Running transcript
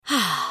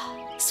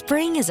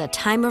Spring is a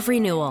time of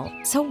renewal,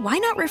 so why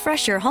not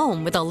refresh your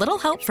home with a little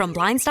help from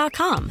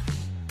Blinds.com?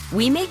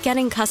 We make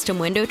getting custom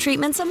window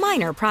treatments a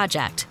minor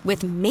project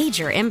with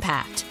major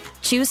impact.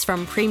 Choose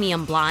from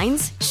premium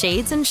blinds,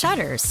 shades, and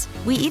shutters.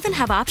 We even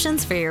have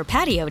options for your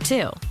patio,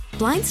 too.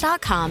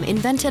 Blinds.com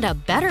invented a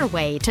better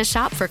way to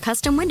shop for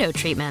custom window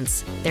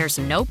treatments. There's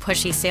no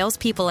pushy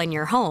salespeople in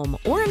your home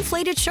or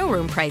inflated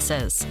showroom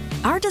prices.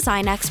 Our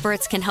design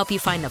experts can help you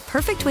find the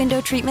perfect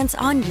window treatments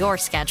on your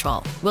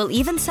schedule. We'll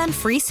even send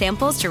free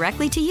samples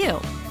directly to you.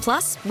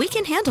 Plus, we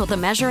can handle the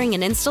measuring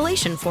and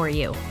installation for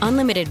you.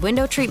 Unlimited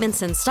window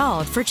treatments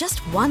installed for just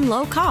one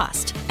low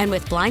cost. And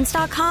with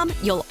Blinds.com,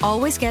 you'll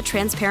always get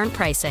transparent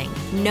pricing.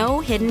 No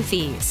hidden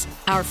fees.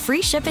 Our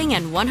free shipping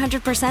and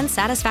 100%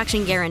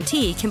 satisfaction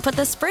guarantee can put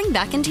the spring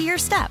back into your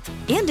step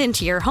and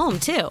into your home,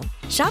 too.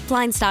 Shop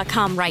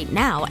Blinds.com right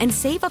now and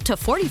save up to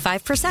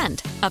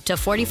 45%. Up to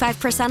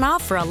 45%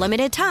 off for a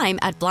limited time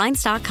at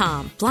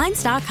Blinds.com.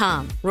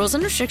 Blinds.com. Rules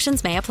and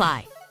restrictions may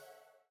apply.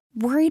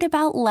 Worried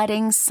about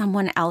letting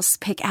someone else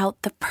pick out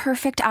the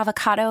perfect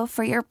avocado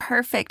for your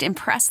perfect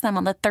impress them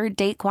on the third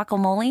date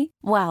guacamole?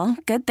 Well,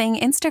 good thing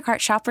Instacart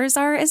shoppers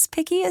are as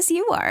picky as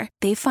you are.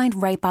 They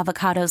find ripe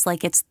avocados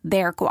like it's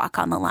their guac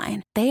on the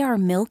line. They are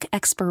milk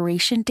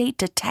expiration date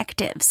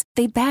detectives.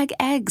 They bag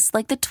eggs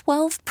like the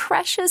 12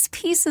 precious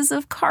pieces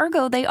of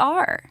cargo they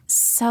are.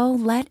 So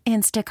let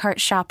Instacart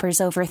shoppers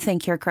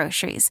overthink your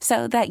groceries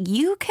so that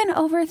you can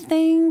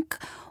overthink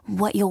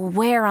what you'll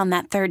wear on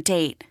that third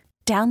date.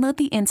 Download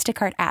the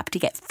Instacart app to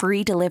get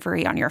free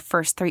delivery on your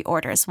first 3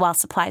 orders while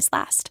supplies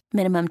last.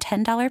 Minimum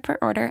 $10 per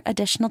order.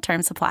 Additional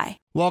terms apply.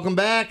 Welcome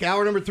back.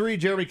 Hour number 3,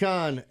 Jeremy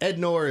Kahn, Ed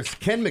Norris,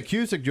 Ken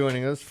McKusick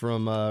joining us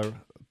from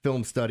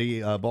Film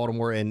Study,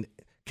 Baltimore. And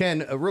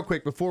Ken, real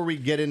quick, before we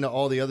get into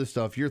all the other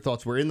stuff, your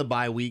thoughts. We're in the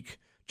bye week,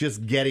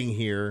 just getting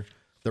here.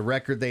 The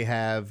record they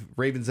have,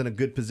 Ravens in a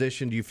good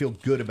position. Do you feel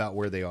good about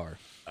where they are?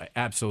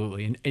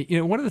 Absolutely.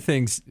 And one of the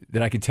things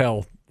that I can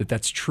tell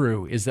that's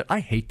true is that I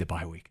hate the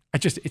bye week.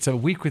 It's a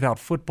week without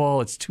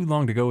football. It's too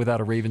long to go without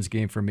a Ravens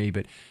game for me.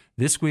 But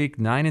this week,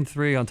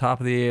 9-3 on top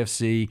of the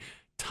AFC.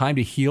 Time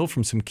to heal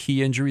from some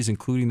key injuries,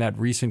 including that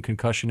recent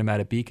concussion to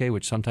Matabike,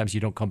 which sometimes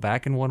you don't come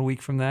back in 1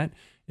 week from that,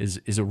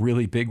 is a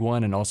really big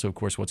one. And also, of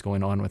course, what's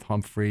going on with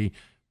Humphrey,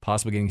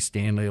 possibly getting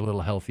Stanley a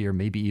little healthier,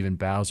 maybe even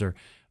Bowser.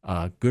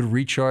 Good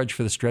recharge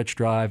for the stretch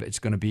drive. It's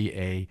going to be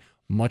a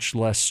much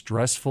less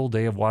stressful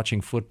day of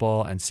watching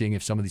football and seeing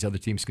if some of these other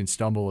teams can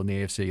stumble in the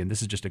AFC. And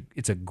this is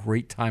it's a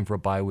great time for a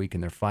bye week,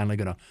 and they're finally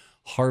going to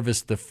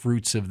harvest the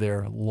fruits of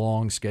their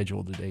long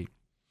schedule to date.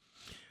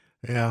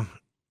 Yeah.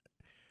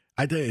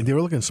 They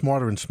were looking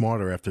smarter and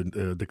smarter after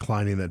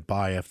declining that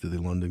bye after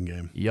the London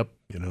game. Yep.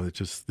 You know, it's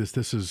just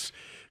this is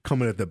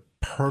coming at the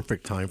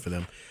perfect time for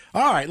them.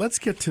 All right, let's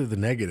get to the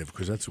negative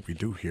because that's what we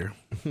do here.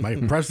 My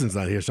Preston's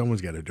not here.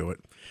 Someone's got to do it.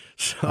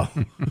 So,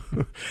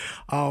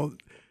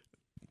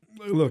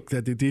 look,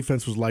 that the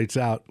defense was lights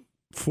out.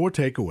 4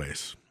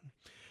 takeaways.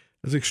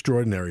 That's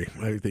extraordinary.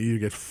 That you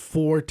get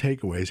 4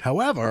 takeaways.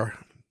 However,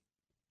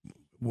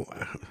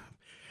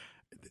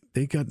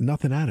 they got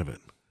nothing out of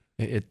it.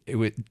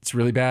 It's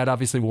really bad.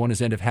 Obviously, one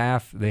is end of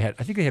half. I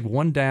think they had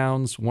 1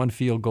 downs, 1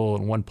 field goal,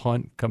 and 1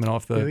 punt coming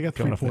off the. Yeah, they got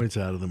 3 points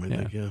out of them. I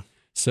think. Yeah.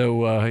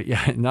 So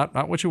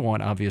not what you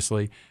want.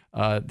 Obviously,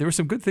 there were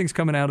some good things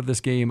coming out of this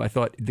game. I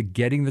thought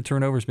getting the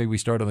turnovers. Maybe we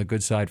start on the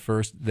good side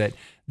first. That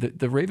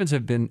the Ravens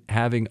have been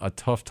having a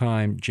tough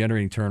time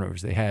generating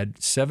turnovers. They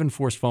had 7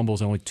 forced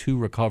fumbles, only 2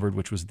 recovered,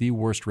 which was the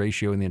worst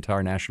ratio in the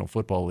entire National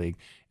Football League.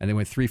 And they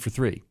went 3 for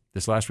 3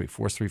 this last week.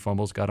 Forced 3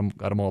 fumbles, got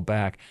them all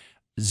back.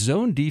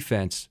 Zone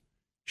defense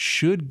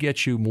should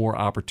get you more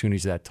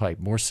opportunities of that type,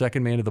 more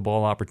second man of the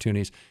ball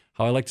opportunities.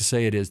 How I like to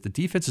say it is the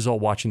defense is all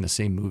watching the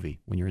same movie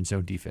when you're in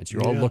zone defense.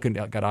 You're all looking,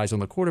 got eyes on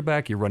the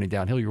quarterback, you're running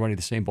downhill, you're running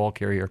the same ball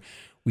carrier.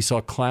 We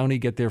saw Clowney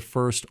get there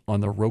first on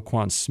the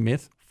Roquan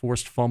Smith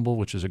forced fumble,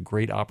 which is a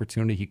great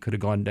opportunity. He could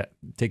have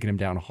taken him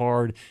down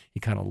hard. He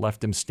kind of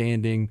left him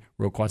standing.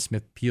 Roquan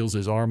Smith peels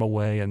his arm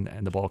away, and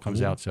the ball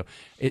comes out. So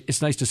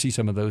it's nice to see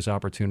some of those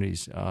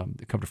opportunities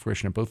come to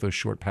fruition. And both those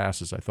short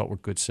passes I thought were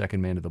good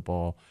second man of the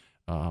ball.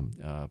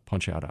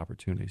 Punch-out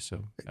opportunities.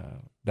 So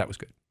that was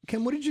good.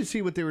 Ken, what did you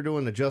see what they were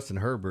doing to Justin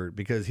Herbert?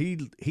 Because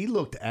he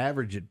looked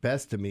average at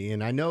best to me,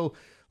 and I know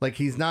like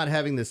he's not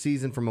having the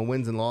season from a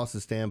wins and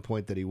losses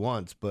standpoint that he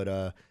wants, but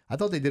I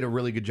thought they did a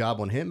really good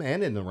job on him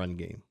and in the run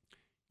game.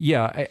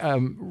 Yeah,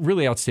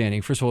 really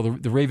outstanding. First of all,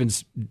 the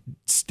Ravens'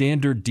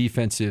 standard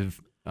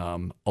defensive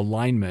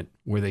alignment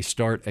where they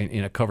start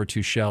in a cover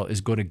 2 shell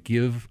is going to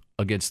give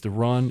against the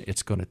run.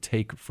 It's going to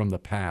take from the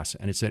pass,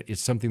 and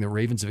it's something the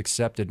Ravens have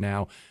accepted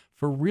now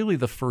for really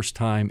the first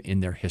time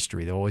in their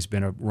history. They've always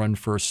been a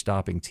run-first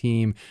stopping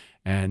team,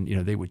 and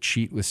they would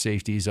cheat with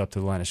safeties up to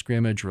the line of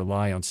scrimmage,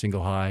 rely on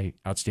single high,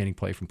 outstanding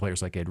play from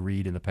players like Ed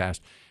Reed in the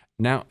past.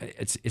 Now,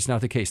 it's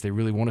not the case. They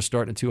really want to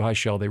start in a 2-high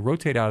shell. They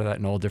rotate out of that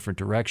in all different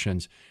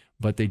directions,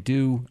 but they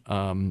do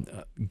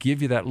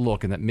give you that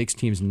look, and that makes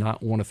teams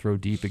not want to throw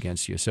deep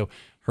against you. So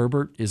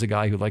Herbert is a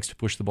guy who likes to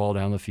push the ball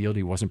down the field.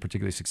 He wasn't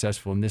particularly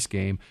successful in this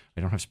game.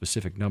 I don't have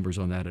specific numbers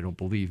on that. I don't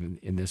believe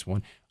in this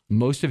one.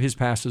 Most of his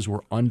passes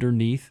were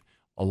underneath,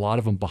 a lot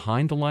of them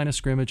behind the line of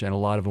scrimmage, and a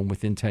lot of them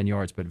within 10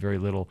 yards, but very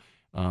little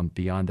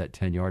beyond that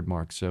 10-yard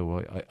mark.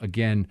 So,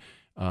 again,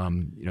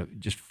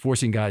 just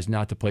forcing guys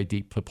not to play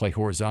deep, to play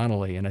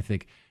horizontally. And I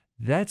think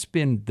that's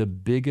been the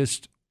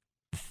biggest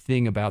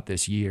thing about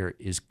this year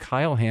is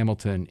Kyle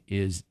Hamilton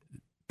is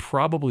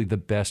probably the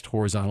best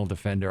horizontal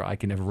defender I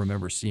can ever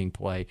remember seeing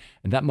play,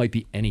 and that might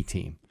be any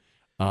team.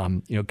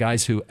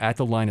 Guys who at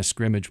the line of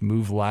scrimmage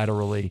move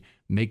laterally,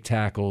 make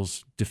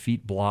tackles,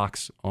 defeat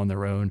blocks on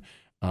their own,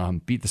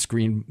 beat the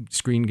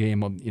screen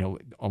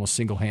game, almost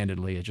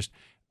single-handedly.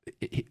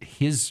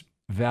 His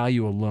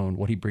value alone,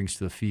 what he brings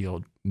to the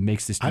field,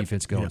 makes this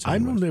defense go. I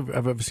don't know if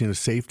I've ever seen a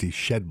safety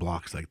shed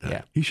blocks like that.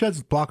 Yeah. He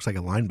sheds blocks like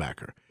a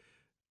linebacker.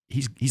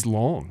 He's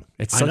long.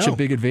 It's such a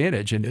big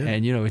advantage, and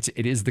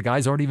it is the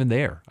guys aren't even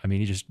there. I mean,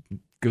 he just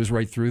goes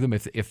right through them.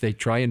 If they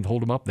try and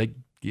hold him up, they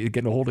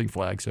get a holding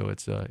flag. So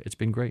it's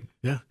been great.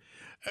 Yeah,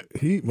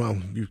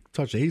 you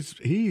touched it.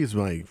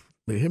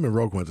 Him and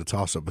Roquan's a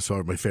toss up.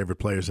 Some of my favorite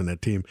players in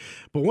that team.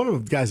 But one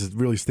of the guys that's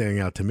really standing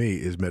out to me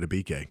is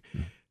Metabike.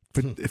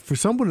 For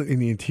someone in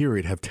the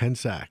interior to have 10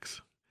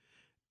 sacks,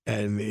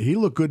 and he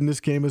looked good in this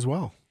game as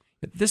well.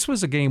 This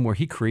was a game where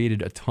he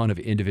created a ton of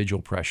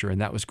individual pressure, and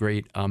that was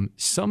great.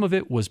 Some of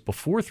it was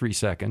before 3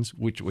 seconds,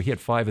 which he had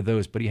 5 of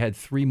those, but he had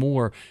 3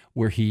 more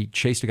where he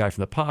chased a guy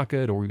from the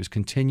pocket or he was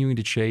continuing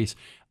to chase.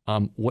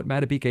 What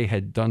Metabike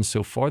had done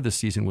so far this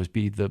season was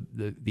be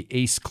the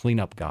ace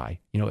cleanup guy.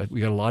 We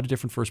got a lot of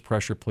different first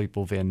pressure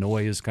people. Van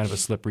Noy is kind of a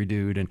slippery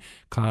dude, and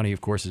Clowney,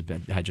 of course,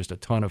 had just a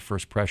ton of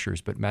first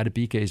pressures. But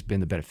Metabike has been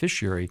the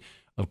beneficiary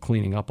of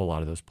cleaning up a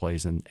lot of those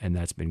plays, and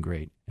that's been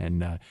great.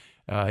 And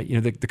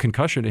the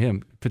concussion to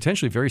him,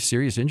 potentially very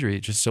serious injury.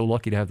 Just so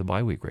lucky to have the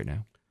bye week right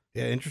now.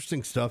 Yeah,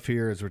 interesting stuff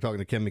here as we're talking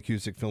to Ken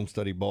McKusick, Film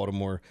Study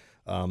Baltimore.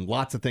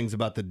 Lots of things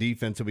about the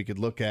defense that we could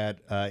look at.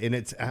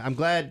 And I'm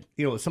glad,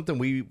 it's something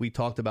we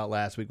talked about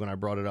last week when I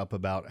brought it up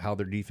about how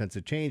their defense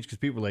had changed, because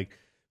people were like,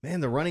 man,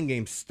 the running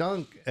game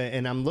stunk.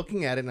 And I'm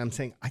looking at it and I'm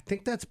saying, I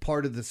think that's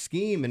part of the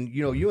scheme. And,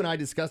 you and I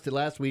discussed it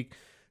last week,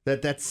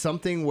 that's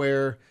something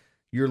where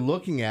you're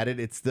looking at it.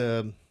 It's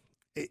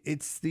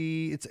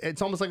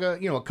almost like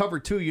a cover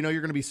 2. You're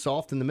going to be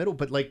soft in the middle,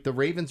 but like the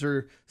Ravens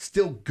are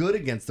still good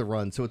against the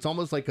run, so it's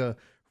almost like a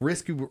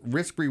risk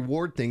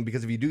reward thing,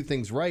 because if you do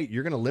things right,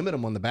 you're going to limit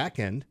them on the back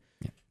end,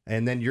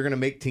 and then you're going to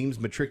make teams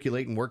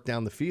matriculate and work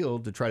down the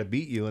field to try to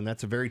beat you, and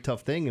that's a very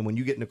tough thing. And when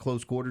you get into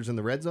close quarters in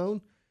the red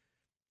zone,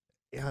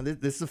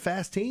 this is a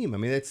fast team. I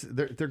mean,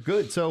 they're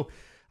good. So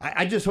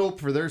I just hope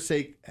for their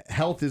sake,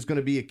 health is going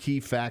to be a key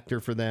factor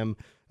for them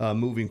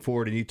moving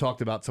forward. And you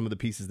talked about some of the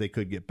pieces they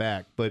could get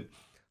back, but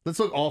let's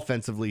look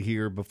offensively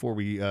here before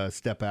we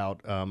step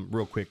out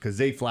real quick, because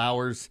Zay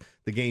Flowers,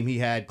 the game he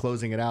had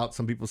closing it out,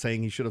 some people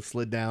saying he should have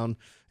slid down.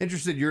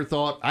 Interested in your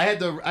thought. I had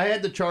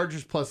the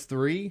Chargers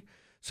 +3,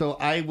 so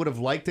I would have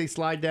liked a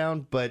slide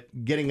down,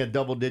 but getting a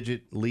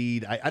double-digit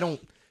lead, I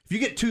don't. If you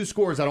get 2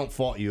 scores, I don't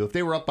fault you. If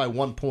they were up by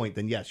 1 point,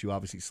 then yes, you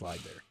obviously slide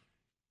there.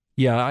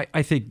 Yeah,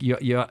 I think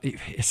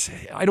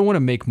I don't want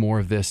to make more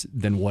of this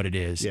than what it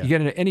is. Yeah. You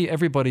get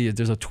everybody.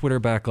 There's a Twitter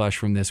backlash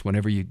from this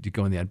whenever you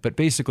go in the end. But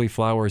basically,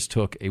 Flowers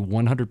took a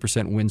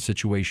 100% win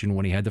situation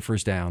when he had the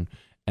first down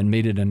and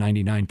made it a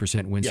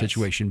 99% win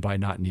situation by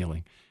not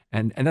kneeling.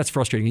 And that's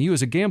frustrating. And you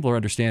as a gambler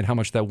understand how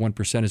much that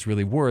 1% is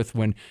really worth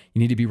when you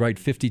need to be right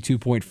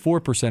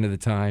 52.4% of the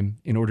time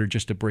in order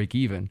just to break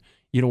even.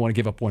 You don't want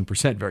to give up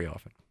 1% very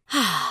often.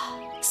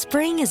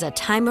 Spring is a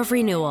time of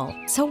renewal,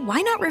 so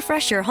why not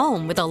refresh your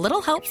home with a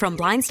little help from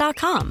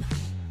Blinds.com?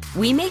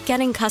 We make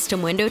getting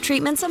custom window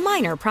treatments a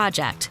minor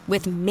project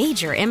with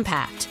major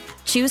impact.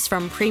 Choose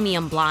from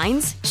premium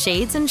blinds,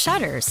 shades, and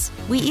shutters.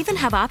 We even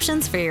have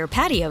options for your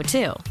patio,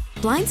 too.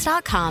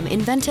 Blinds.com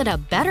invented a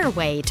better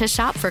way to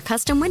shop for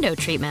custom window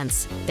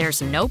treatments.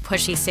 There's no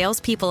pushy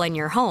salespeople in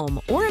your home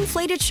or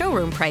inflated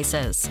showroom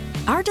prices.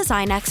 Our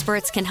design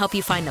experts can help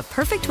you find the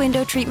perfect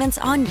window treatments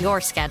on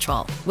your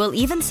schedule. We'll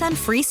even send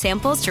free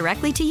samples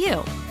directly to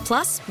you.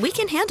 Plus, we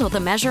can handle the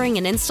measuring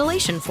and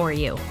installation for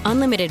you.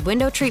 Unlimited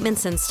window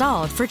treatments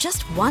installed for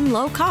just one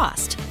low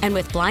cost. And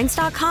with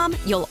Blinds.com,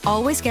 you'll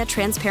always get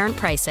transparent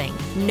pricing.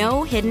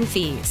 No hidden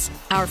fees.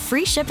 Our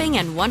free shipping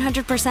and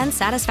 100%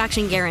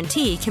 satisfaction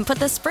guarantee can put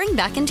the spring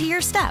back into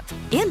your step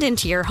and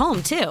into your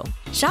home, too.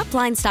 Shop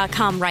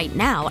Blinds.com right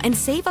now and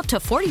save up to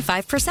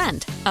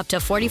 45%. Up to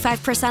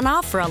 45%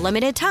 off for a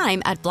limited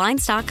time at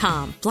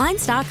Blinds.com.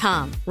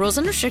 Blinds.com. Rules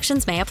and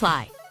restrictions may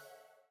apply.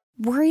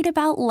 Worried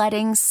about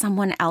letting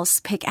someone else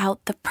pick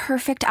out the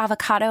perfect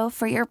avocado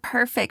for your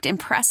perfect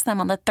impress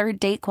them on the third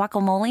date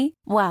guacamole?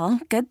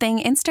 Well, good thing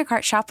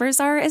Instacart shoppers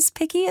are as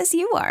picky as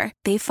you are.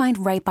 They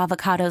find ripe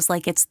avocados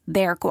like it's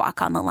their guac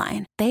on the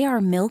line. They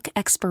are milk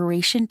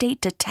expiration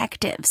date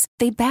detectives.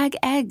 They bag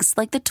eggs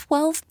like the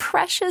 12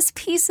 precious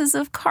pieces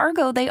of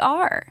cargo they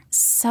are.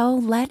 So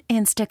let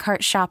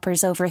Instacart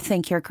shoppers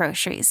overthink your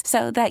groceries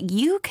so that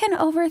you can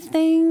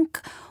overthink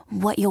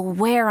what you'll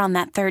wear on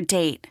that third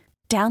date.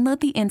 Download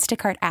the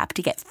Instacart app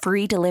to get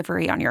free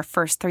delivery on your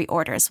first 3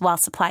 orders while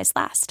supplies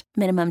last.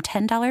 Minimum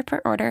 $10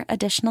 per order.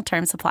 Additional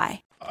terms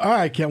apply. All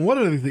right, Ken. One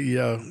of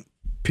the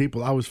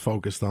people I was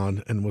focused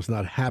on and was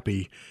not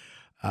happy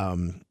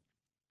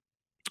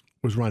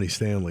was Ronnie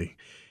Stanley.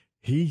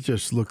 He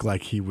just looked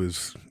like he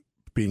was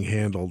being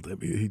handled. I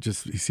mean, he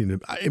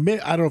seemed to. I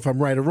don't know if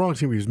I'm right or wrong. It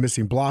seemed he was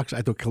missing blocks.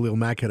 I thought Khalil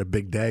Mack had a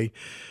big day.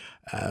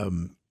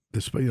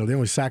 They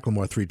only sacked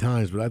Lamar 3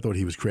 times, but I thought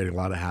he was creating a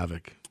lot of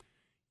havoc.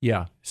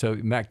 Yeah, so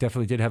Mack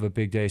definitely did have a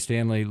big day.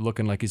 Stanley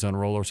looking like he's on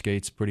roller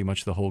skates pretty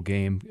much the whole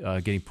game,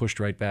 getting pushed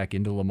right back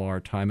into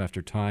Lamar time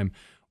after time.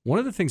 One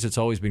of the things that's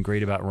always been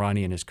great about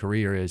Ronnie in his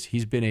career is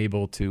he's been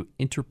able to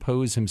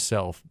interpose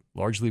himself,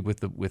 largely with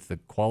the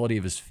quality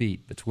of his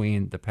feet,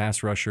 between the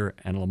pass rusher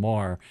and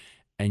Lamar,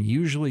 and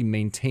usually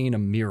maintain a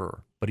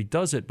mirror. But he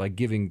does it by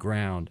giving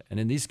ground. And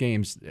in these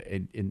games,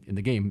 in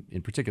the game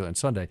in particular on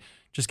Sunday,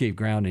 just gave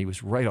ground, and he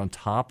was right on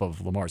top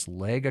of Lamar's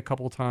leg a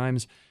couple of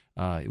times.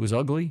 It was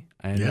ugly,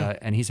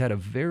 and he's had a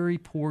very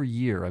poor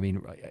year. I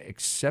mean,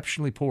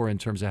 exceptionally poor in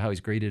terms of how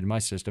he's graded in my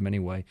system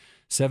anyway.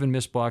 7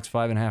 missed blocks,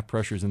 5.5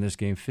 pressures in this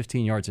game,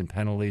 15 yards in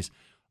penalties.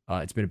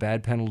 It's been a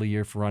bad penalty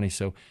year for Ronnie.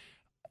 So,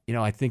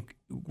 I think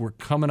we're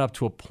coming up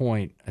to a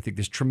point. I think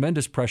there's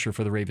tremendous pressure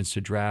for the Ravens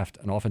to draft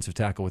an offensive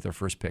tackle with their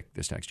first pick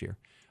this next year.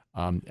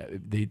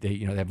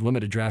 They have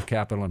limited draft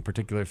capital, in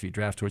particular if you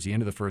draft towards the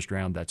end of the first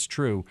round. That's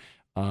true.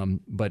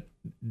 But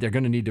they're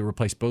going to need to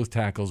replace both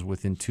tackles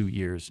within 2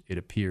 years, it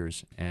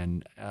appears.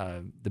 And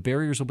the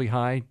barriers will be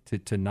high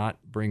to not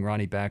bring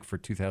Ronnie back for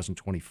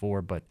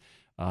 2024, but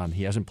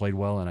he hasn't played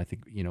well, and I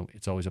think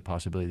it's always a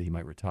possibility that he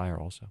might retire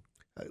also.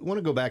 I want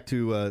to go back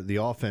to the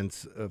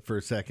offense for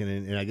a second,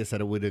 and I guess that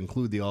it would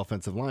include the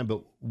offensive line,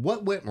 but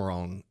what went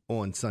wrong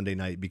on Sunday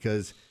night?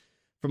 Because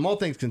from all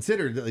things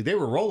considered, they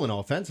were rolling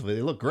offensively.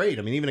 They looked great.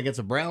 I mean, even against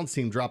a Browns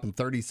team dropping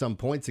 30-some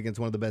points against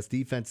one of the best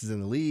defenses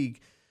in the league.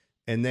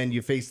 And then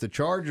you face the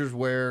Chargers,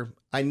 where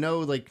I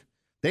know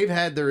they've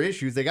had their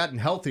issues. They gotten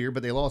healthier,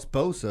 but they lost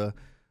Bosa.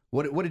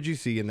 What did you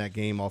see in that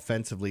game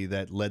offensively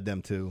that led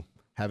them to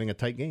having a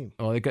tight game?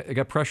 Well, they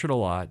got pressured a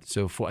lot.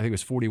 So I think it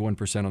was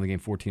 41% on the game,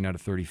 14 out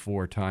of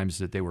 34 times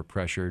that they were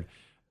pressured.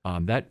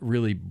 That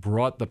really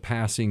brought the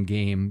passing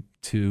game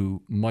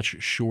to much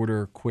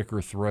shorter,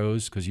 quicker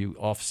throws because you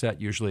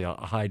offset usually a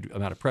high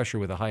amount of pressure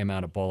with a high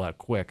amount of ball out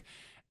quick.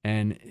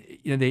 And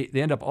they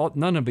end up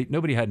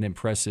nobody had an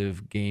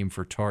impressive game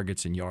for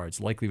targets and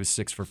yards. Likely was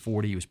 6 for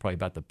 40. He was probably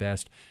about the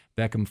best.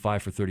 Beckham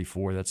 5 for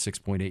 34. That's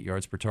 6.8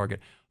 yards per target.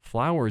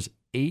 Flowers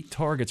 8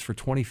 targets for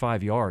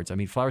 25 yards. I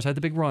mean, Flowers had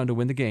the big run to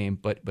win the game,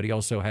 but he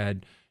also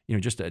had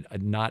just a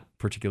not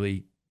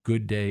particularly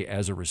good day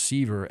as a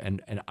receiver.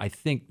 And I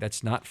think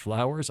that's not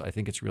Flowers. I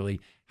think it's really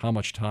how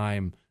much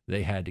time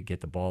they had to get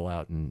the ball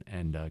out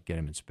and get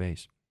him in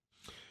space.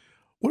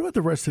 What about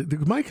the rest?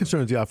 My concern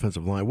is the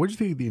offensive line. What do you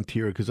think of the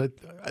interior? Because I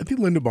think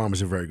Linderbaum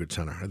is a very good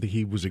center. I think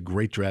he was a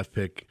great draft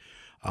pick.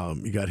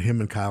 You got him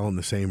and Kyle in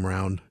the same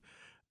round.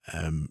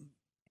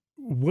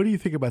 What do you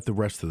think about the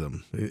rest of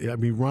them? I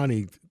mean,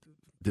 Ronnie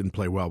didn't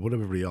play well. What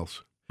about everybody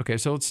else? Okay,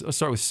 so let's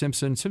start with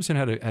Simpson. Simpson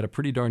had a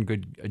pretty darn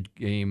good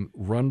game,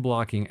 run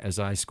blocking as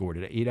I scored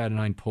it. 8 out of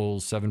 9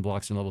 pulls, 7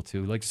 blocks in level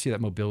 2. I'd like to see that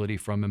mobility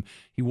from him.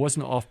 He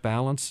wasn't off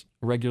balance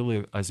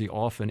regularly, as he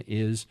often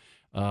is.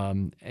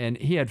 And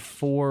he had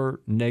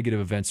 4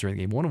 negative events during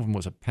the game. One of them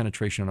was a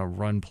penetration on a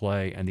run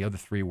play, and the other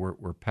 3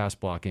 were pass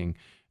blocking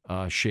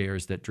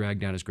shares that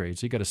dragged down his grade.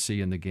 So you got a C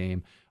in the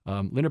game.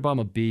 Linderbaum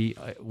a B.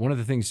 One of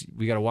the things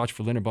we got to watch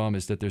for Linderbaum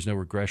is that there's no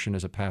regression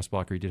as a pass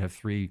blocker. He did have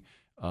 3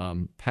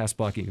 pass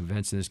blocking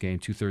events in this game,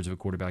 2/3 of a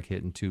quarterback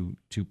hit and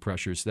two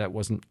pressures. So that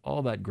wasn't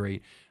all that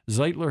great.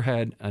 Zeitler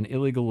had an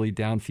illegally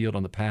downfield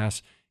on the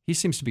pass. He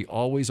seems to be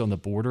always on the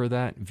border of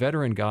that.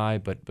 Veteran guy,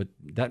 but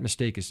that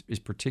mistake is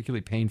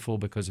particularly painful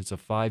because it's a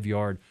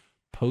 5-yard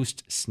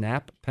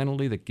post-snap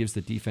penalty that gives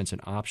the defense an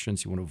option,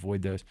 so you want to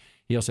avoid those.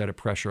 He also had a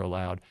pressure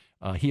allowed.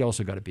 He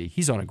also got a B.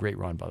 He's on a great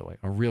run, by the way.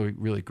 A really,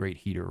 really great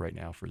heater right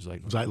now for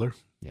Zeitler. Zeitler?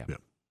 Yeah.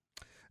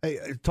 Hey,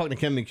 talking to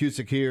Ken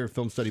McKusick here,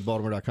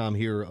 filmstudybaltimore.com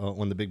here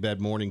on the Big Bad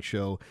Morning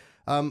Show.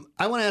 I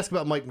want to ask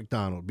about Mike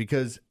McDonald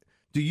because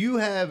do you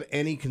have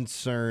any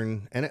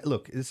concern? And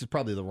look, this is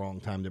probably the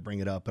wrong time to bring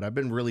it up, but I've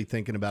been really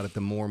thinking about it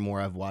the more and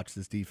more I've watched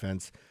this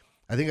defense.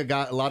 I think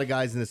a lot of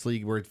guys in this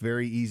league where it's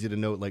very easy to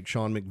note, like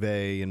Sean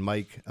McVay and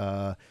Mike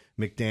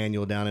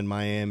McDaniel down in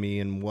Miami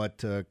and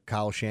what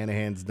Kyle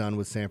Shanahan's done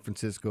with San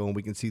Francisco, and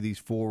we can see these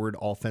forward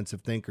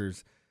offensive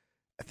thinkers.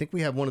 I think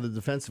we have one of the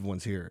defensive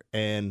ones here,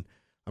 and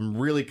I'm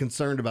really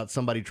concerned about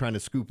somebody trying to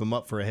scoop him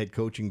up for a head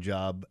coaching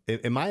job.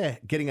 Am I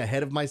getting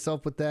ahead of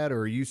myself with that,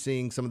 or are you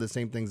seeing some of the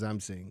same things I'm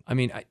seeing? I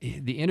mean,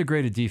 the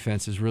integrated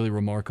defense is really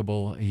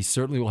remarkable. He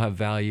certainly will have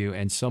value,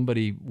 and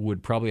somebody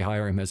would probably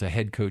hire him as a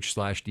head coach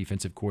 /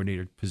 defensive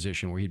coordinator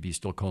position where he'd be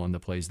still calling the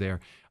plays there.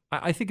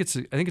 I think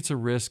it's a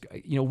risk.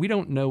 We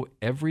don't know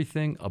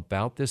everything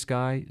about this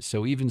guy,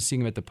 so even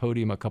seeing him at the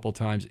podium a couple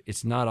times,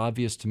 it's not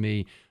obvious to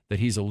me that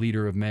he's a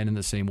leader of men in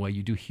the same way.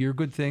 You do hear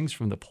good things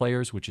from the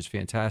players, which is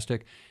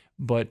fantastic,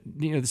 but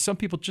some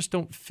people just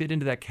don't fit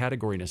into that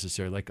category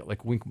necessarily.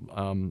 Like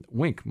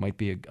Wink might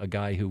be a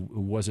guy who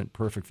wasn't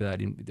perfect for that.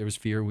 And there was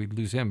fear we'd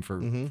lose him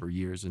for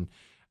years, and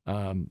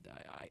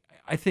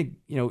I think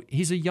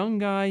he's a young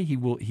guy. He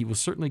will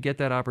certainly get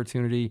that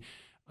opportunity.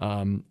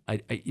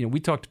 We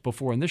talked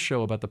before on this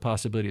show about the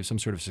possibility of some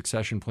sort of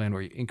succession plan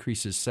where he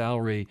increases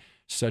salary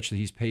such that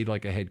he's paid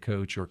like a head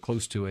coach or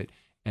close to it,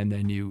 and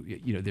then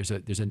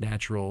there's a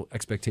natural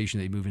expectation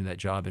that he move into that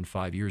job in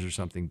 5 years or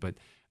something. But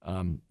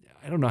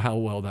I don't know how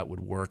well that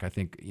would work. I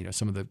think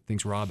some of the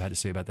things Rob had to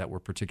say about that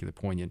were particularly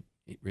poignant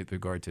with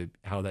regard to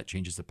how that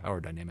changes the power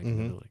dynamic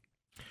in the league.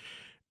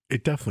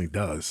 It definitely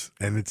does,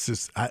 and it's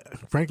just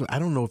frankly, I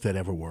don't know if that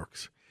ever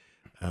works.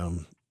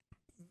 From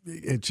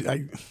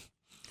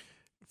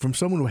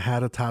someone who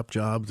had a top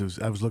job,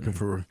 I was looking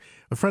for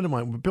a friend of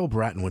mine. Bill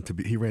Bratton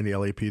he ran the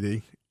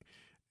LAPD,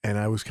 and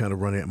I was kind of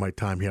running at my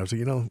time here. I was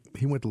like,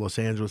 he went to Los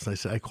Angeles,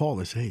 and I called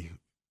and I said, hey,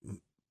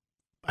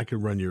 I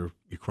could run your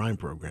crime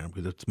program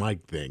because it's my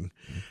thing.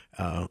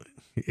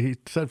 He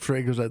said,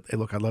 Frey goes, hey,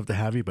 look, I'd love to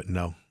have you, but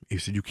no. He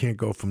said, you can't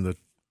go from the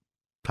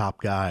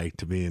top guy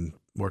to being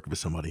working for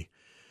somebody.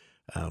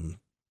 And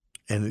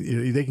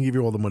they can give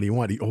you all the money you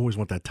want. You always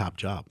want that top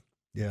job.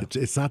 Yeah,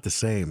 it's not the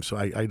same. So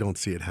I don't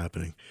see it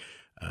happening.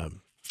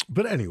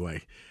 But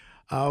anyway,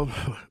 I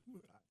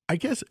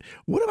guess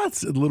what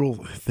about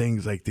little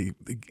things like the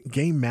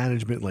game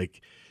management,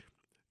 like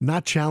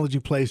not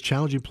challenging plays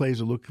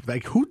that look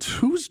like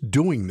who's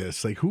doing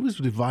this? Like who's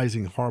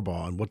advising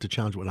Harbaugh on what to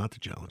challenge, what not to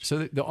challenge?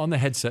 So on the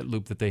headset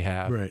loop that they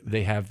have, right.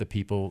 They have the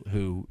people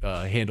who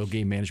handle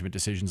game management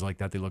decisions like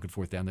that. They look at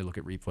fourth down, they look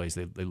at replays,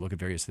 they look at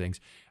various things.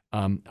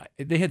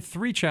 They had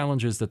 3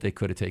 challenges that they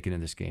could have taken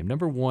in this game.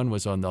 Number 1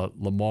 was on the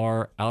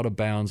Lamar out of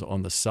bounds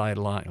on the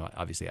sideline,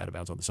 obviously out of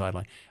bounds on the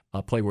sideline,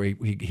 play where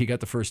he got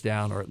the first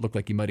down, or it looked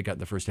like he might have gotten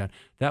the first down.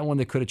 That one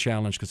they could have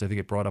challenged because I think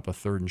it brought up a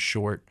 3rd and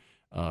short.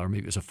 Or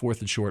maybe it was a 4th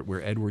and short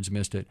where Edwards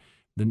missed it.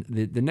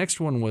 The next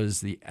one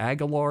was the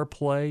Aguilar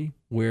play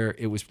where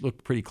it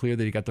looked pretty clear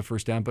that he got the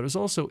first down, but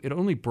it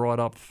only brought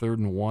up 3rd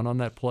and 1 on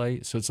that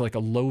play. So it's like a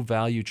low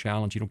value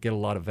challenge. You don't get a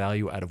lot of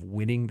value out of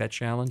winning that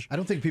challenge. I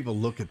don't think people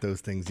look at those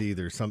things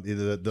either.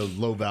 The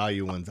low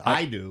value ones.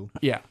 I do.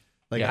 Yeah.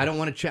 Like I don't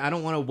want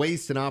to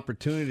waste an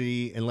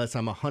opportunity unless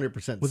I'm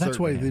 100% certain. Well, that's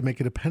why they make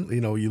it a penalty.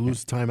 You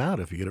lose time out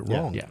if you get it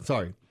wrong. Yeah.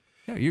 Sorry.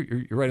 Yeah,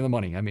 you're right on the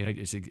money. I mean,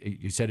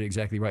 you said it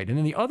exactly right. And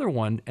then the other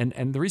one,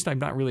 and the reason I'm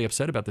not really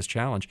upset about this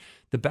challenge,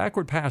 the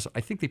backward pass,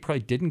 I think they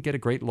probably didn't get a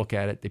great look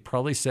at it. They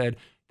probably said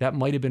that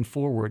might have been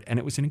forward, and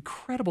it was an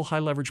incredible high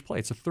leverage play.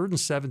 It's a 3rd and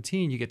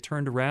 17. You get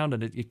turned around,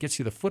 and it gets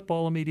you the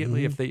football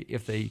immediately if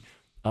they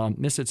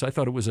miss it. So I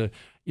thought it was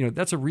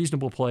that's a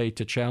reasonable play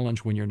to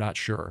challenge when you're not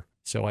sure.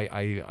 So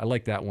I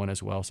like that one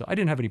as well. So I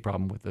didn't have any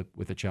problem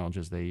with the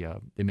challenges they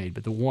made.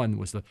 But the one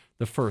was the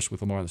first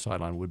with Lamar on the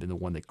sideline would have been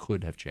the one they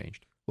could have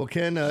changed. Well,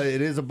 Ken,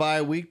 it is a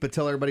bye week, but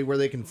tell everybody where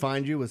they can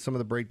find you with some of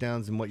the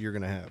breakdowns and what you're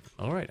going to have.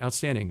 All right,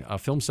 outstanding.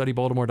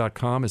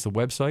 FilmStudyBaltimore.com is the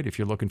website. If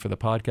you're looking for the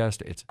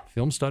podcast, it's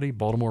Film Study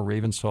Baltimore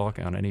Ravens Talk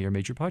on any of your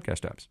major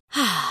podcast apps.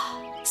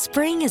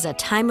 Spring is a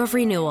time of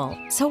renewal,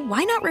 so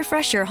why not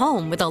refresh your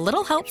home with a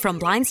little help from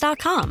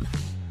Blinds.com?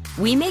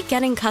 We make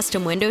getting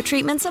custom window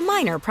treatments a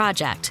minor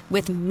project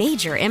with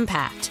major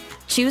impact.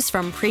 Choose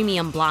from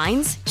premium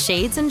blinds,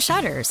 shades, and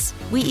shutters.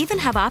 We even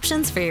have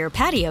options for your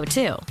patio,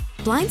 too.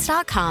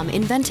 Blinds.com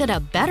invented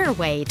a better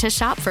way to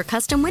shop for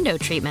custom window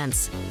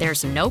treatments.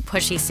 There's no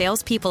pushy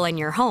salespeople in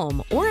your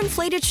home or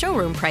inflated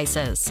showroom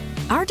prices.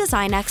 Our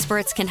design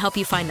experts can help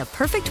you find the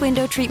perfect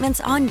window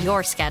treatments on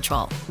your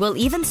schedule. We'll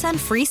even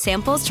send free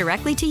samples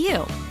directly to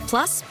you.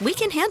 Plus, we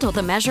can handle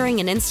the measuring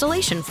and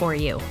installation for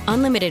you.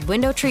 Unlimited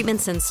window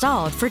treatments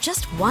installed for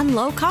just one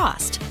low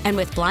cost. And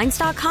with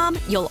Blinds.com,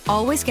 you'll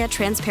always get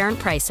transparent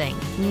pricing.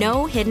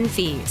 No hidden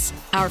fees.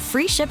 Our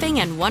free shipping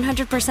and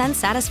 100%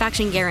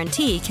 satisfaction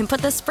guarantee can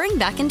put the spring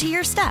back into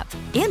your step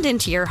and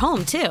into your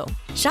home, too.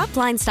 Shop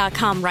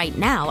Blinds.com right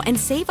now and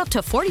save up to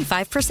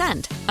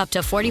 45%. Up to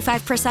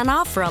 45%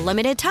 off for a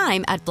limited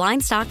time at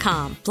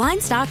Blinds.com.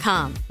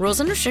 Blinds.com. Rules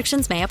and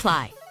restrictions may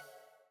apply.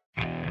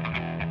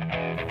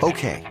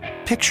 Okay,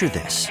 picture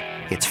this.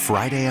 It's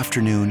Friday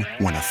afternoon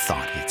when a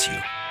thought hits you.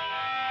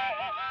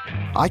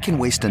 I can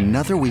waste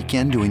another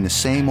weekend doing the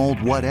same old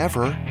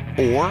whatever,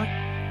 or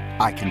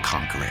I can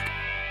conquer it.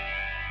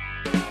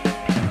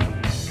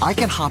 I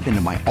can hop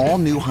into my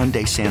all-new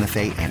Hyundai Santa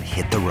Fe and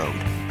hit the road.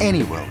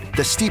 Any road.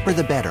 The steeper,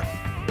 the better.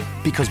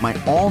 Because my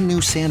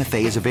all-new Santa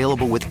Fe is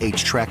available with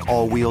H-Track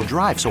all-wheel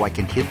drive, so I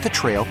can hit the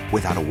trail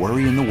without a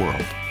worry in the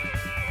world.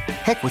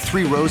 Heck, with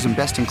 3 rows and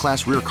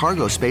best-in-class rear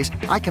cargo space,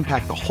 I can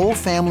pack the whole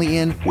family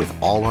in with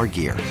all our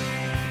gear.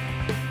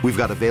 We've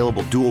got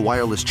available dual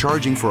wireless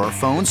charging for our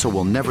phones, so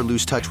we'll never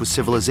lose touch with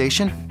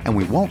civilization, and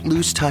we won't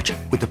lose touch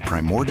with the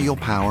primordial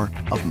power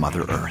of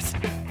Mother Earth.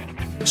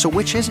 So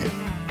which is it?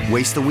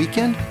 Waste the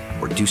weekend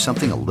or do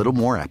something a little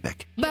more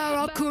epic?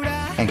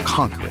 And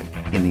conquer it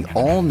in the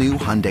all-new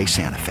Hyundai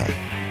Santa Fe.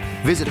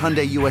 Visit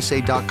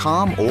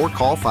HyundaiUSA.com or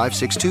call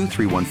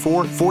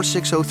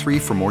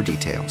 562-314-4603 for more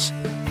details.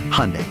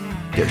 Hyundai,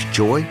 there's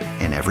joy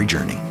in every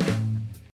journey.